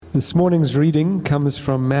This morning's reading comes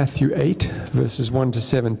from Matthew 8, verses 1 to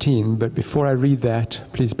 17, but before I read that,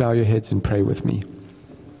 please bow your heads and pray with me.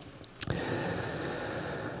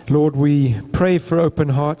 Lord, we pray for open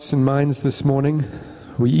hearts and minds this morning.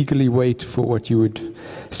 We eagerly wait for what you would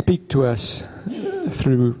speak to us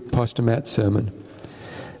through Pastor Matt's sermon.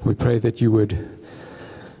 We pray that you would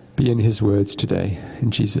be in his words today.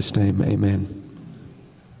 In Jesus' name, amen.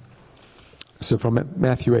 So from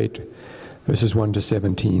Matthew 8, verses 1 to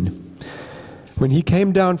 17. When he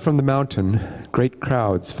came down from the mountain, great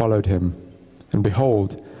crowds followed him. And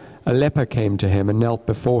behold, a leper came to him and knelt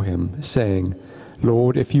before him, saying,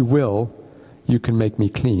 Lord, if you will, you can make me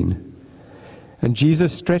clean. And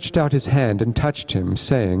Jesus stretched out his hand and touched him,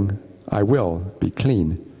 saying, I will, be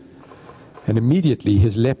clean. And immediately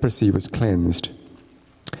his leprosy was cleansed.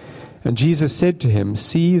 And Jesus said to him,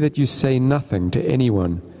 See that you say nothing to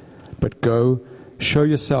anyone, but go, show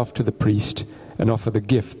yourself to the priest, and offer the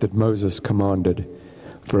gift that Moses commanded,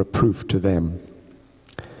 for a proof to them.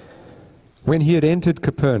 When he had entered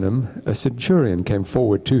Capernaum, a centurion came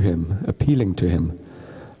forward to him, appealing to him,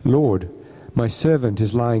 Lord, my servant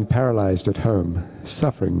is lying paralyzed at home,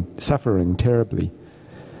 suffering terribly.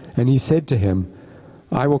 And he said to him,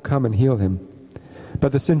 I will come and heal him.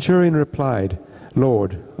 But the centurion replied,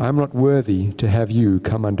 Lord, I am not worthy to have you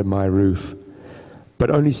come under my roof. But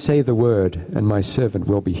only say the word, and my servant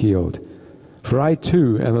will be healed. For I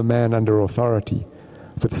too am a man under authority,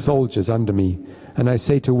 with soldiers under me. And I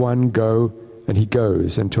say to one, Go, and he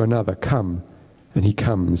goes, and to another, Come, and he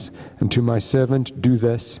comes, and to my servant, Do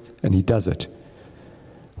this, and he does it.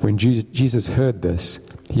 When Jesus heard this,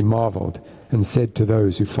 he marveled, and said to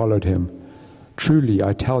those who followed him, Truly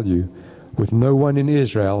I tell you, with no one in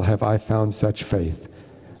Israel have I found such faith.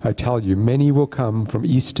 I tell you, many will come from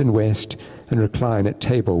east and west, and recline at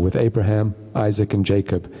table with Abraham, Isaac, and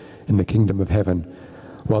Jacob in the kingdom of heaven,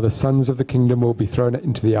 while the sons of the kingdom will be thrown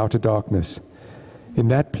into the outer darkness. In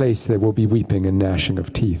that place there will be weeping and gnashing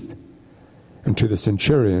of teeth. And to the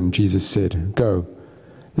centurion Jesus said, Go,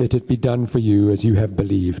 let it be done for you as you have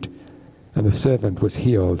believed. And the servant was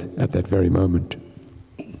healed at that very moment.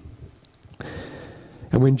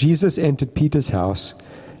 And when Jesus entered Peter's house,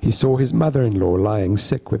 he saw his mother-in-law lying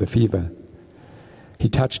sick with a fever. He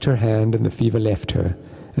touched her hand, and the fever left her,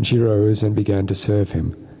 and she rose and began to serve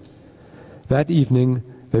him. That evening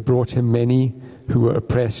they brought him many who were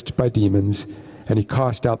oppressed by demons, and he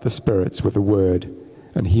cast out the spirits with a word,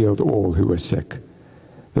 and healed all who were sick.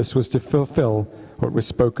 This was to fulfill what was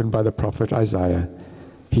spoken by the prophet Isaiah.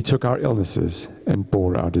 He took our illnesses and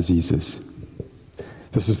bore our diseases.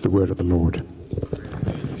 This is the word of the Lord.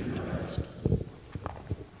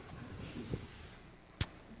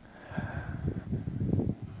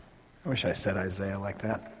 I wish I said Isaiah like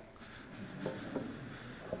that.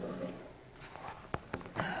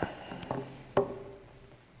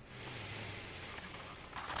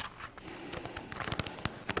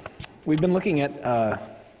 We've been looking at the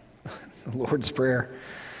Lord's Prayer.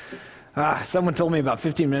 Someone told me about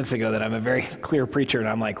 15 minutes ago that I'm a very clear preacher, and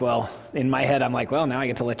I'm like, well, in my head, I'm like, well, now I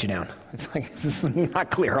get to let you down. It's like, this is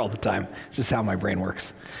not clear all the time. It's just how my brain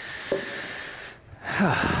works.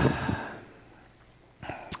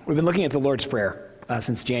 We've been looking at the Lord's Prayer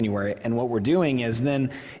since January, and what we're doing is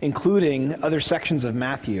then including other sections of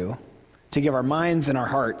Matthew to give our minds and our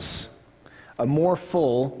hearts a more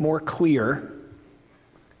full, more clear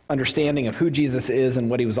understanding of who Jesus is and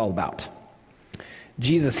what he was all about.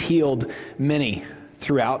 Jesus healed many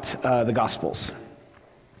throughout the Gospels.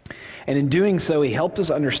 And in doing so, he helped us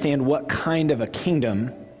understand what kind of a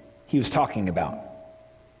kingdom he was talking about.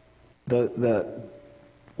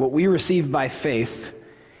 What we receive by faith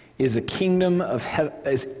is a kingdom of heaven.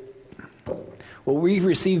 What we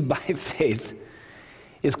receive by faith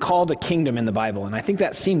is called a kingdom in the Bible. And I think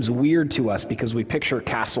that seems weird to us because we picture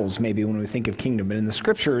castles maybe when we think of kingdom. But in the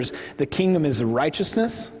scriptures, the kingdom is a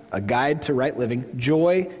righteousness, a guide to right living,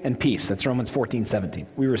 joy, and peace. That's Romans 14:17.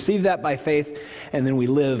 We receive that by faith, and then we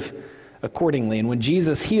live accordingly. And when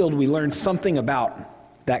Jesus healed, we learned something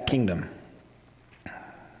about that kingdom.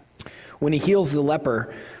 When he heals the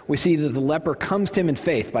leper, we see that the leper comes to him in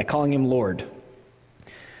faith by calling him Lord.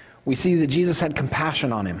 We see that Jesus had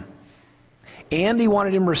compassion on him. And he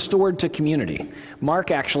wanted him restored to community.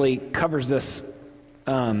 Mark actually covers this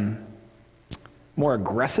more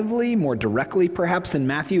aggressively, more directly perhaps than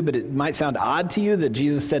Matthew, but it might sound odd to you that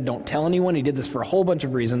Jesus said, don't tell anyone. He did this for a whole bunch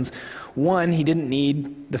of reasons. One, he didn't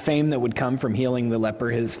need the fame that would come from healing the leper.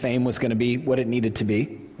 His fame was going to be what it needed to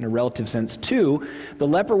be in a relative sense. Two, the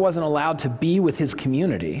leper wasn't allowed to be with his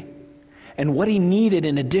community. And what he needed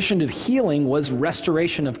in addition to healing was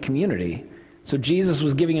restoration of community. So Jesus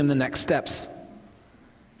was giving him the next steps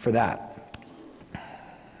for that.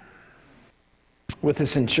 With the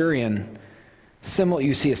centurion,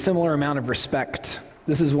 you see a similar amount of respect.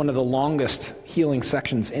 This is one of the longest healing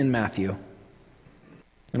sections in Matthew,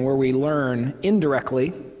 and where we learn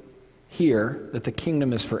indirectly here that the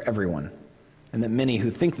kingdom is for everyone, and that many who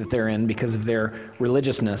think that they're in because of their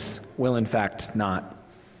religiousness will in fact not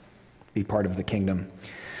be part of the kingdom.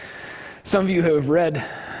 Some of you who have read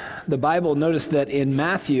the Bible notice that in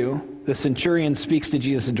Matthew, the centurion speaks to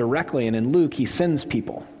Jesus directly, and in Luke, he sends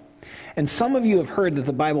people. And some of you have heard that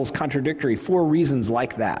the Bible is contradictory for reasons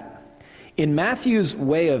like that. In Matthew's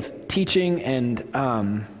way of teaching and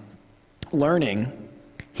learning,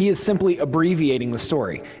 he is simply abbreviating the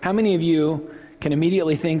story. How many of you can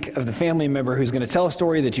immediately think of the family member who's going to tell a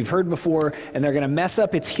story that you've heard before, and they're going to mess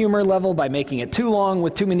up its humor level by making it too long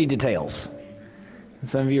with too many details? And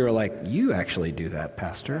some of you are like, you actually do that,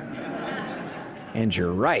 Pastor. And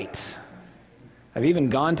you're right. I've even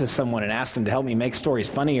gone to someone and asked them to help me make stories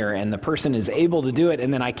funnier, and the person is able to do it,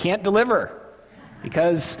 and then I can't deliver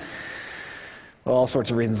because, well, all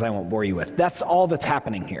sorts of reasons I won't bore you with. That's all that's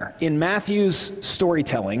happening here. In Matthew's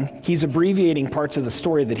storytelling, he's abbreviating parts of the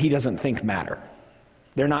story that he doesn't think matter.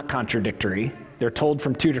 They're not contradictory. They're told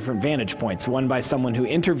from two different vantage points, one by someone who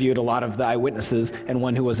interviewed a lot of the eyewitnesses and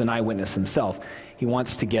one who was an eyewitness himself. He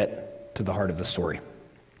wants to get to the heart of the story.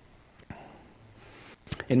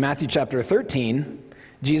 In Matthew chapter 13,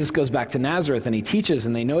 Jesus goes back to Nazareth and he teaches,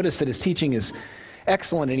 and they notice that his teaching is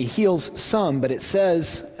excellent and he heals some, but it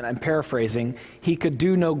says, and I'm paraphrasing, he could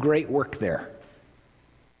do no great work there.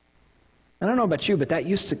 I don't know about you, but that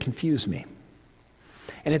used to confuse me.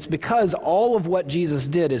 And it's because all of what Jesus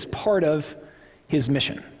did is part of his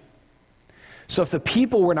mission. So if the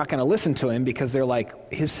people were not going to listen to him because they're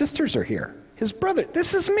like, his sisters are here, his brother,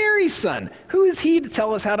 this is Mary's son. Who is he to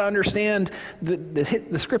tell us how to understand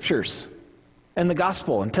the scriptures and the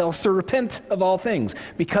gospel and tell us to repent of all things?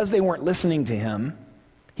 Because they weren't listening to him,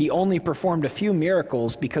 he only performed a few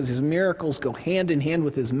miracles because his miracles go hand in hand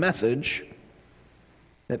with his message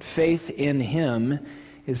that faith in him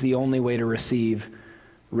is the only way to receive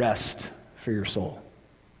rest for your soul.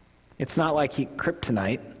 It's not like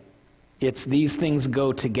kryptonite. It's these things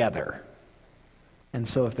go together. And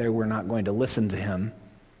so if they were not going to listen to him,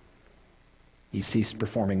 he ceased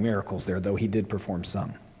performing miracles there, though he did perform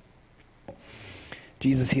some.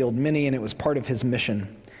 Jesus healed many, and it was part of his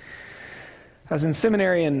mission. I was in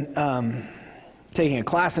seminary and taking a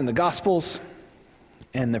class in the Gospels,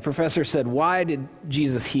 and the professor said, "Why did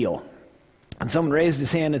Jesus heal?" And someone raised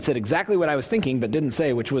his hand and said exactly what I was thinking, but didn't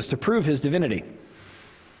say, which was to prove his divinity.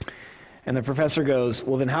 And the professor goes,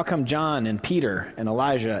 "Well, then how come John and Peter and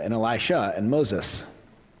Elijah and Elisha and Moses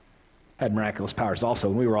had miraculous powers also?"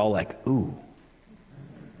 And we were all like, ooh,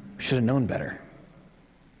 should have known better.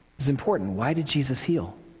 It's important. Why did Jesus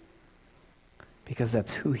heal? Because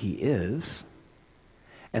that's who he is,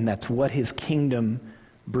 and that's what his kingdom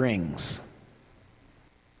brings.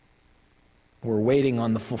 We're waiting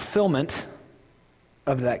on the fulfillment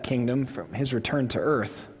of that kingdom from his return to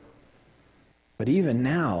earth. But even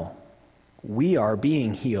now, we are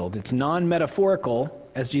being healed. It's non-metaphorical,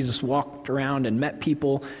 as Jesus walked around and met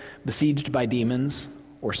people besieged by demons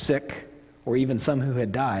or sick or even some who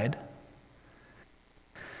had died.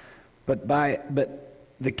 But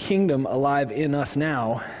the kingdom alive in us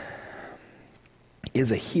now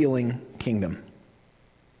is a healing kingdom.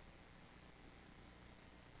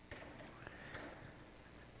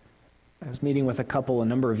 I was meeting with a couple a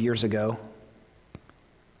number of years ago,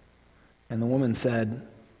 and the woman said,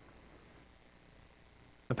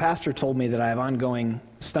 "The pastor told me that I have ongoing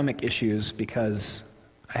stomach issues because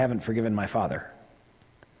I haven't forgiven my father."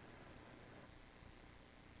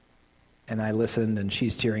 And I listened, and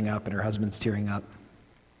she's tearing up, and her husband's tearing up.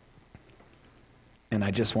 And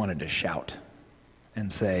I just wanted to shout and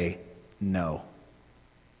say, no.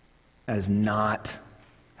 That is not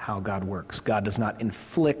how God works. God does not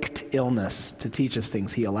inflict illness to teach us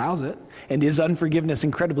things. He allows it. And is unforgiveness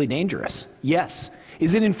incredibly dangerous? Yes.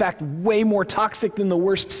 Is it in fact way more toxic than the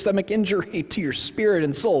worst stomach injury to your spirit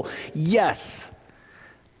and soul? Yes.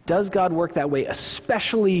 Does God work that way,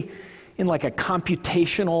 especially in like a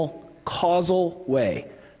computational, causal way?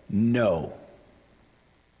 No.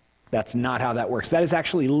 That's not how that works. That is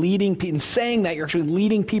actually in saying that, you're actually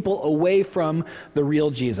leading people away from the real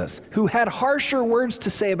Jesus, who had harsher words to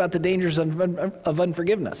say about the dangers of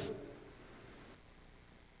unforgiveness.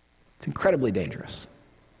 It's incredibly dangerous.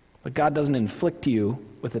 But God doesn't inflict you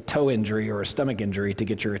with a toe injury or a stomach injury to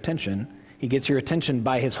get your attention. He gets your attention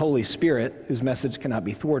by his Holy Spirit, whose message cannot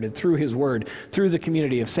be thwarted, through his word, through the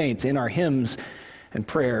community of saints, in our hymns and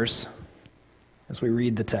prayers as we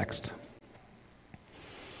read the text.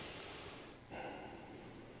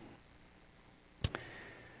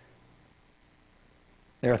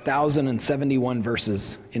 There are 1,071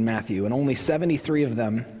 verses in Matthew, and only 73 of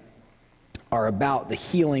them are about the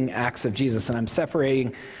healing acts of Jesus. And I'm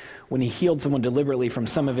separating when he healed someone deliberately from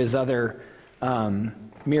some of his other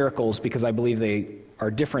miracles because I believe they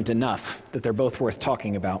are different enough that they're both worth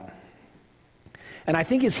talking about. And I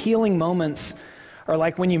think his healing moments are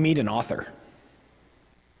like when you meet an author.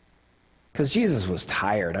 Because Jesus was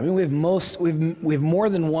tired. I mean, we have more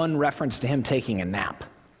than one reference to him taking a nap.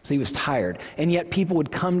 So he was tired. And yet people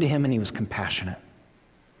would come to him and he was compassionate.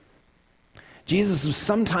 Jesus would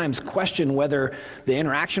sometimes question whether the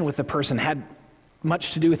interaction with the person had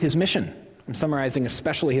much to do with his mission. I'm summarizing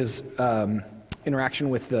especially his interaction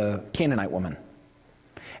with the Canaanite woman.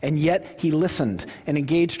 And yet he listened and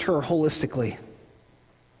engaged her holistically.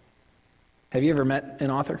 Have you ever met an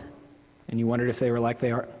author and you wondered if they were like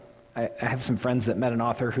they are? I have some friends that met an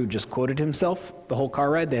author who just quoted himself the whole car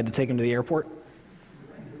ride. They had to take him to the airport.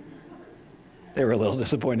 They were a little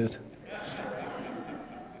disappointed.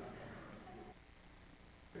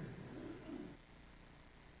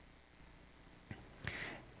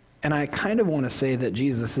 And I kind of want to say that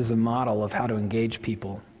Jesus is a model of how to engage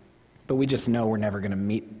people, but we just know we're never going to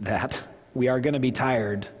meet that. We are going to be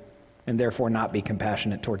tired and therefore not be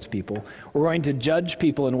compassionate towards people. We're going to judge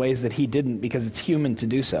people in ways that he didn't because it's human to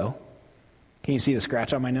do so. Can you see the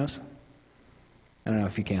scratch on my nose? I don't know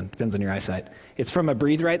if you can. Depends on your eyesight. It's from a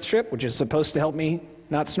Breathe Right strip, which is supposed to help me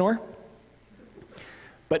not snore.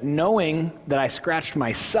 But knowing that I scratched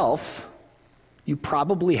myself, you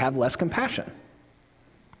probably have less compassion,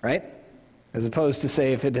 right? As opposed to,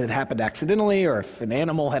 say, if it had happened accidentally or if an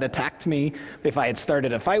animal had attacked me, if I had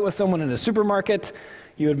started a fight with someone in a supermarket,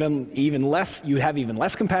 you would have even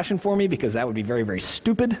less compassion for me because that would be very, very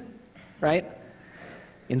stupid, right?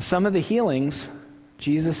 In some of the healings,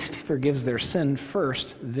 Jesus forgives their sin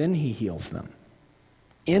first, then he heals them,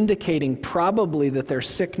 indicating probably that their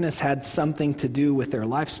sickness had something to do with their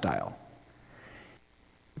lifestyle,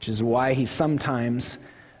 which is why he sometimes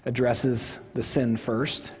addresses the sin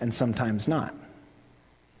first and sometimes not.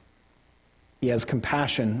 He has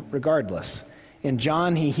compassion regardless. In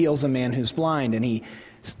John, he heals a man who's blind, and he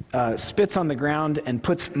spits on the ground and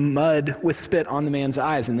puts mud with spit on the man's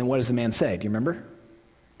eyes, and then what does the man say? Do you remember?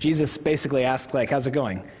 Jesus basically asks, how's it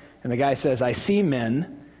going? And the guy says, I see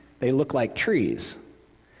men, they look like trees,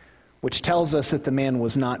 which tells us that the man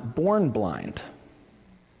was not born blind.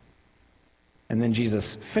 And then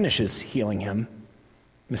Jesus finishes healing him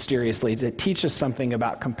mysteriously to teach us something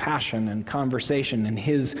about compassion and conversation and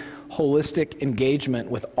his holistic engagement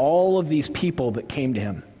with all of these people that came to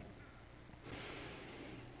him.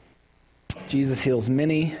 Jesus heals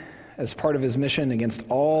many as part of his mission against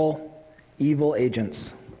all evil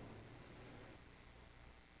agents.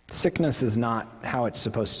 Sickness is not how it's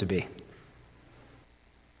supposed to be.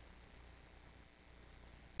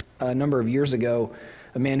 A number of years ago,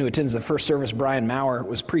 a man who attends the first service, Brian Maurer,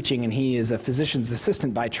 was preaching, and he is a physician's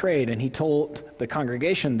assistant by trade, and he told the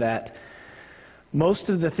congregation that most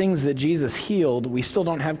of the things that Jesus healed, we still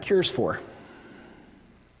don't have cures for.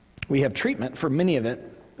 We have treatment for many of it,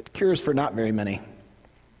 but cures for not very many.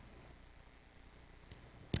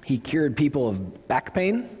 He cured people of back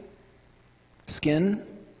pain, skin,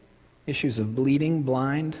 issues of bleeding,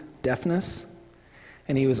 blind, deafness,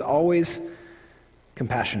 and he was always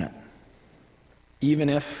compassionate, even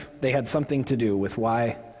if they had something to do with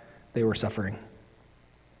why they were suffering.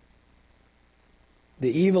 The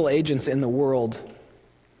evil agents in the world,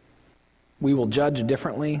 we will judge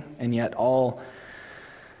differently, and yet all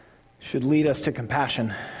should lead us to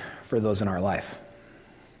compassion for those in our life.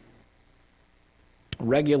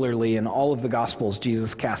 Regularly in all of the Gospels,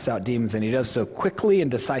 Jesus casts out demons, and he does so quickly and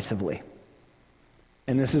decisively.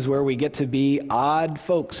 And this is where we get to be odd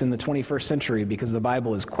folks in the 21st century, because the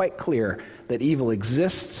Bible is quite clear that evil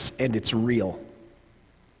exists and it's real.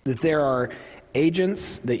 That there are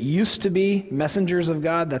agents that used to be messengers of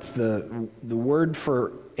God. That's the word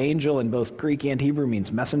for angel in both Greek and Hebrew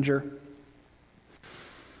means messenger.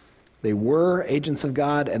 They were agents of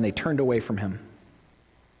God and they turned away from him.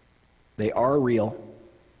 They are real.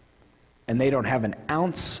 And they don't have an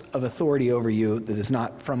ounce of authority over you that is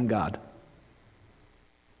not from God.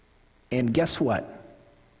 And guess what?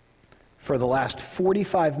 For the last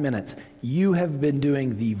 45 minutes, you have been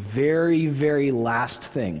doing the very, very last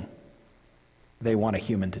thing they want a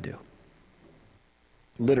human to do.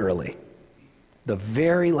 Literally. The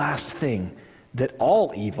very last thing that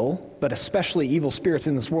all evil, but especially evil spirits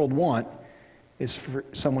in this world want, is for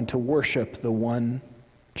someone to worship the one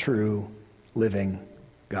true living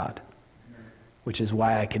God. Which is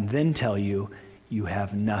why I can then tell you, you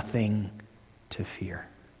have nothing to fear.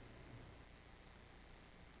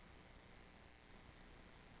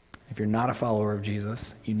 If you're not a follower of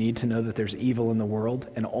Jesus, you need to know that there's evil in the world,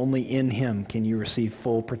 and only in him can you receive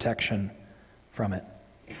full protection from it.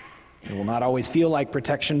 It will not always feel like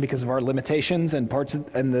protection because of our limitations and parts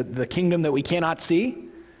of, and the kingdom that we cannot see.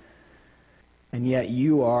 And yet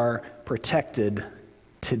you are protected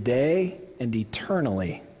today and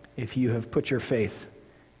eternally if you have put your faith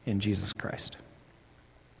in Jesus Christ.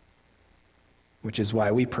 Which is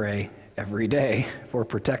why we pray every day for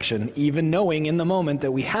protection, even knowing in the moment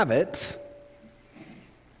that we have it.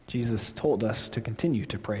 Jesus told us to continue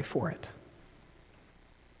to pray for it.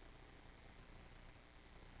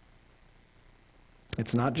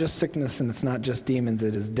 It's not just sickness and it's not just demons,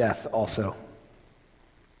 it is death also.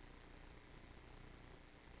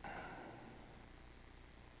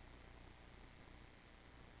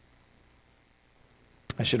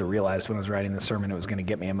 I should have realized when I was writing this sermon it was going to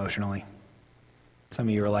get me emotionally. Some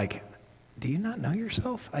of you are like, do you not know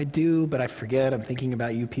yourself? I do, but I forget. I'm thinking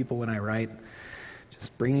about you people when I write.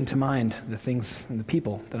 Just bringing to mind the things and the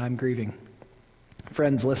people that I'm grieving.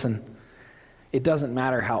 Friends, listen. It doesn't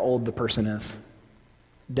matter how old the person is.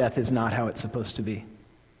 Death is not how it's supposed to be.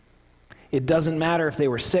 It doesn't matter if they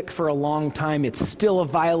were sick for a long time. It's still a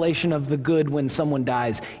violation of the good when someone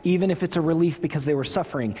dies, even if it's a relief because they were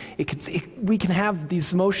suffering. We can have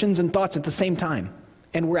these emotions and thoughts at the same time,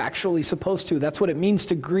 and we're actually supposed to. That's what it means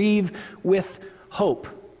to grieve with hope.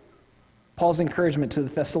 Paul's encouragement to the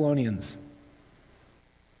Thessalonians.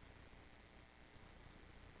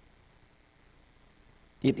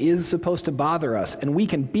 It is supposed to bother us, and we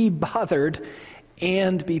can be bothered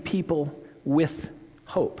and be people with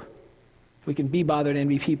hope. We can be bothered and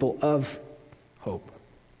be people of hope.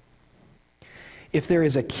 If there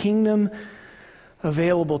is a kingdom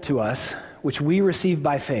available to us, which we receive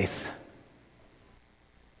by faith,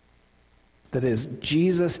 that is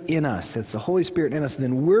Jesus in us, that's the Holy Spirit in us,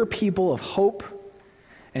 then we're people of hope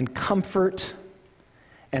and comfort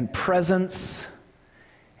and presence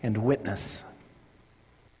and witness.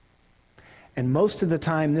 And most of the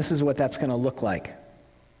time, this is what that's going to look like.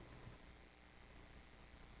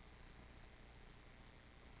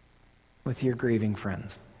 With your grieving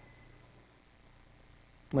friends.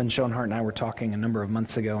 Lynn Schoenhart and I were talking a number of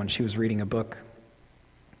months ago, and she was reading a book.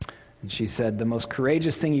 And she said, the most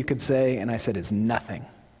courageous thing you could say, and I said, is nothing.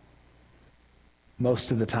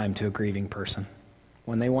 Most of the time to a grieving person.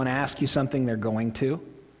 When they want to ask you something, they're going to.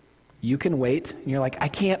 You can wait, and you're like, I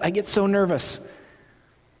can't, I get so nervous.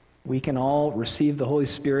 We can all receive the Holy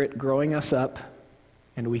Spirit growing us up,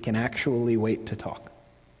 and we can actually wait to talk.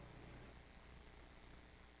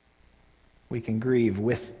 We can grieve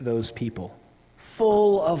with those people,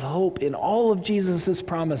 full of hope in all of Jesus'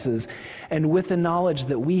 promises, and with the knowledge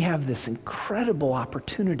that we have this incredible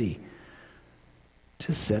opportunity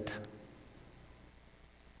to sit.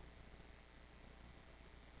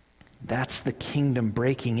 That's the kingdom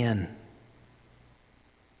breaking in.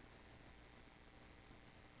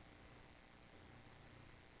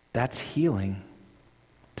 That's healing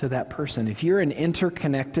to that person. If you're an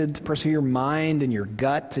interconnected person, your mind and your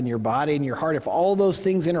gut and your body and your heart, if all those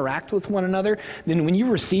things interact with one another, then when you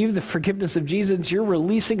receive the forgiveness of Jesus, you're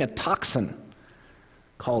releasing a toxin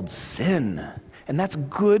called sin. And that's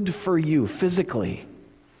good for you physically.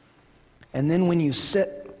 And then when you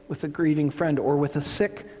sit with a grieving friend or with a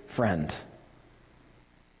sick friend,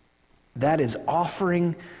 that is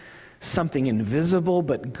offering something invisible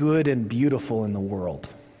but good and beautiful in the world.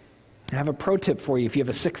 I have a pro tip for you. If you have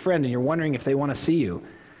a sick friend and you're wondering if they want to see you,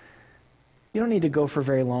 you don't need to go for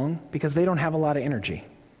very long because they don't have a lot of energy.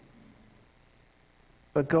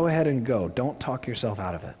 But go ahead and go. Don't talk yourself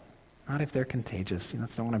out of it. Not if they're contagious.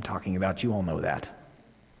 That's not what I'm talking about. You all know that.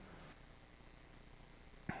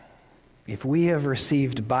 If we have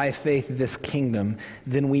received by faith this kingdom,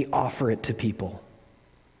 then we offer it to people.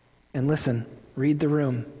 And listen, read the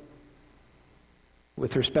room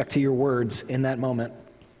with respect to your words in that moment.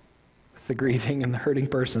 The grieving and the hurting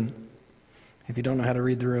person. If you don't know how to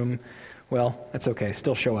read the room, well, that's okay.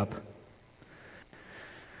 Still show up.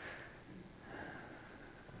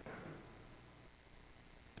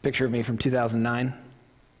 Picture of me from 2009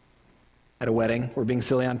 at a wedding. We're being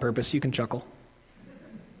silly on purpose. You can chuckle.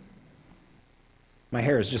 My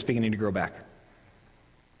hair is just beginning to grow back.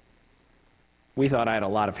 We thought I had a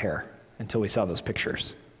lot of hair until we saw those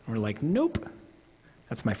pictures. We're like, nope.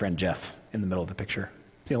 That's my friend Jeff in the middle of the picture.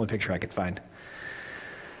 It's the only picture I could find.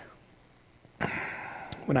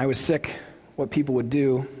 When I was sick, what people would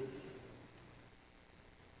do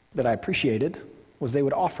that I appreciated was they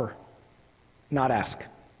would offer, not ask.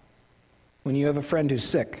 When you have a friend who's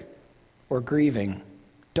sick or grieving,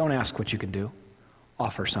 don't ask what you can do.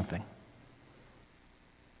 Offer something.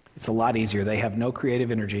 It's a lot easier. They have no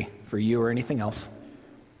creative energy for you or anything else.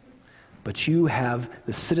 But you have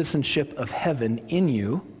the citizenship of heaven in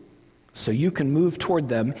you, so you can move toward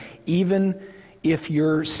them even if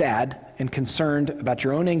you're sad and concerned about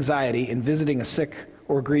your own anxiety in visiting a sick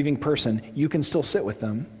or grieving person. You can still sit with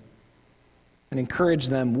them and encourage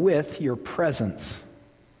them with your presence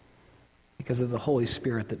because of the Holy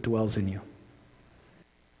Spirit that dwells in you.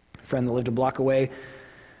 A friend that lived a block away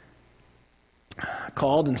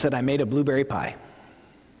called and said, I made a blueberry pie.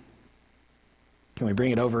 Can we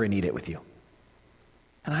bring it over and eat it with you?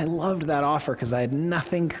 And I loved that offer because I had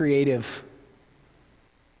nothing creative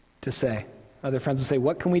to say. Other friends would say,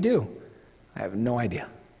 what can we do? I have no idea.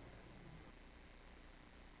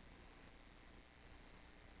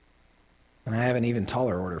 And I have an even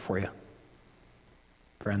taller order for you.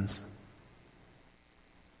 Friends,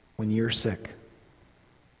 when you're sick,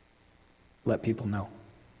 let people know.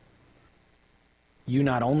 You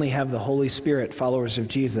not only have the Holy Spirit, followers of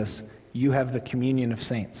Jesus, you have the communion of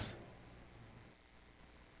saints.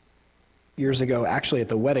 Years ago, actually at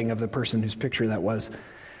the wedding of the person whose picture that was,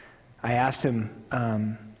 I asked him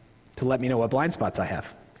to let me know what blind spots I have.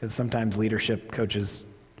 Because sometimes leadership coaches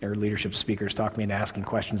or leadership speakers talk me into asking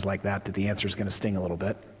questions like that the answer is going to sting a little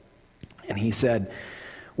bit. And he said,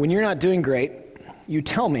 when you're not doing great, you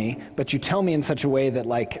tell me, but you tell me in such a way that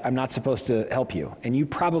like I'm not supposed to help you. And you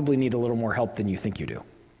probably need a little more help than you think you do.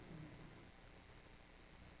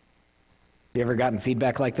 You ever gotten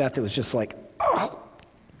feedback like that was just like, oh.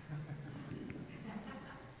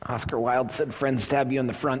 Oscar Wilde said, friends stab you in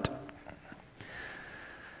the front.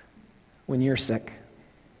 When you're sick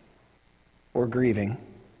or grieving,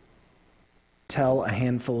 tell a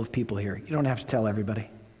handful of people here. You don't have to tell everybody.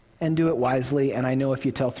 And do it wisely. And I know if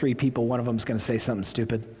you tell 3 people, one of them is going to say something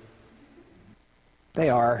stupid. They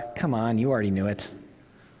are. Come on, you already knew it.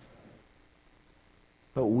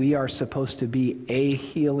 But we are supposed to be a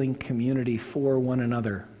healing community for one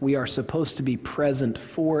another. We are supposed to be present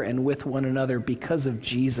for and with one another because of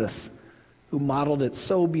Jesus, who modeled it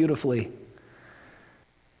so beautifully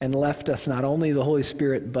and left us not only the Holy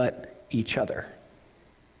Spirit, but each other.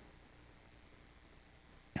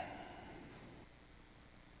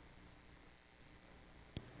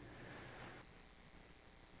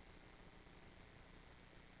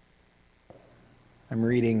 I'm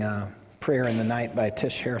reading Prayer in the Night by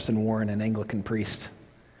Tish Harrison Warren, an Anglican priest.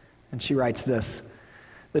 And she writes this: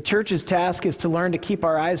 the church's task is to learn to keep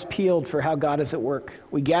our eyes peeled for how God is at work.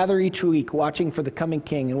 We gather each week watching for the coming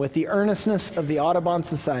King, and with the earnestness of the Audubon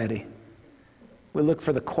Society, we look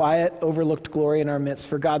for the quiet, overlooked glory in our midst,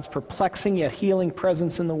 for God's perplexing yet healing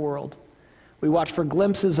presence in the world. We watch for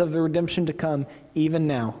glimpses of the redemption to come, even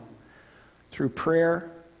now. Through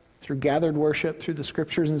prayer, through gathered worship, through the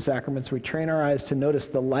scriptures and sacraments, we train our eyes to notice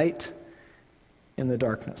the light in the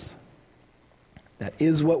darkness. That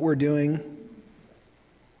is what we're doing.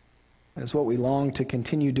 That is what we long to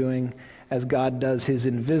continue doing as God does his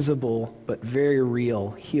invisible but very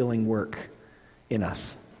real healing work in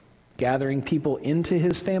us, gathering people into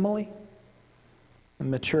his family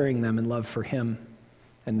and maturing them in love for him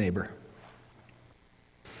and neighbor.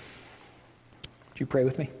 Would you pray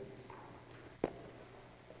with me?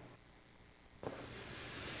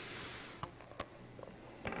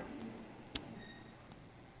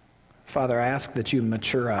 Father, I ask that you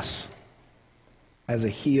mature us as a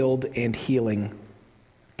healed and healing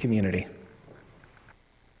community.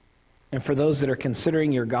 And for those that are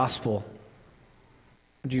considering your gospel,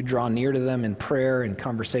 would you draw near to them in prayer and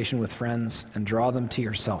conversation with friends and draw them to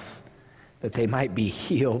yourself, that they might be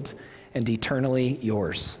healed and eternally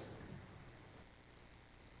yours.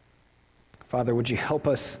 Father, would you help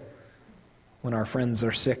us when our friends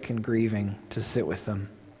are sick and grieving to sit with them?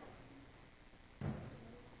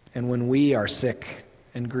 And when we are sick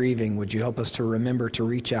and grieving, would you help us to remember to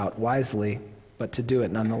reach out wisely, but to do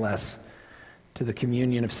it nonetheless, to the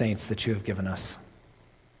communion of saints that you have given us?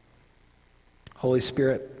 Holy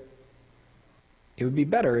Spirit, it would be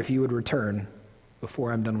better if you would return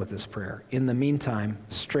before I'm done with this prayer. In the meantime,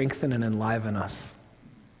 strengthen and enliven us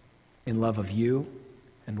in love of you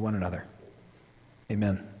and one another.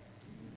 Amen.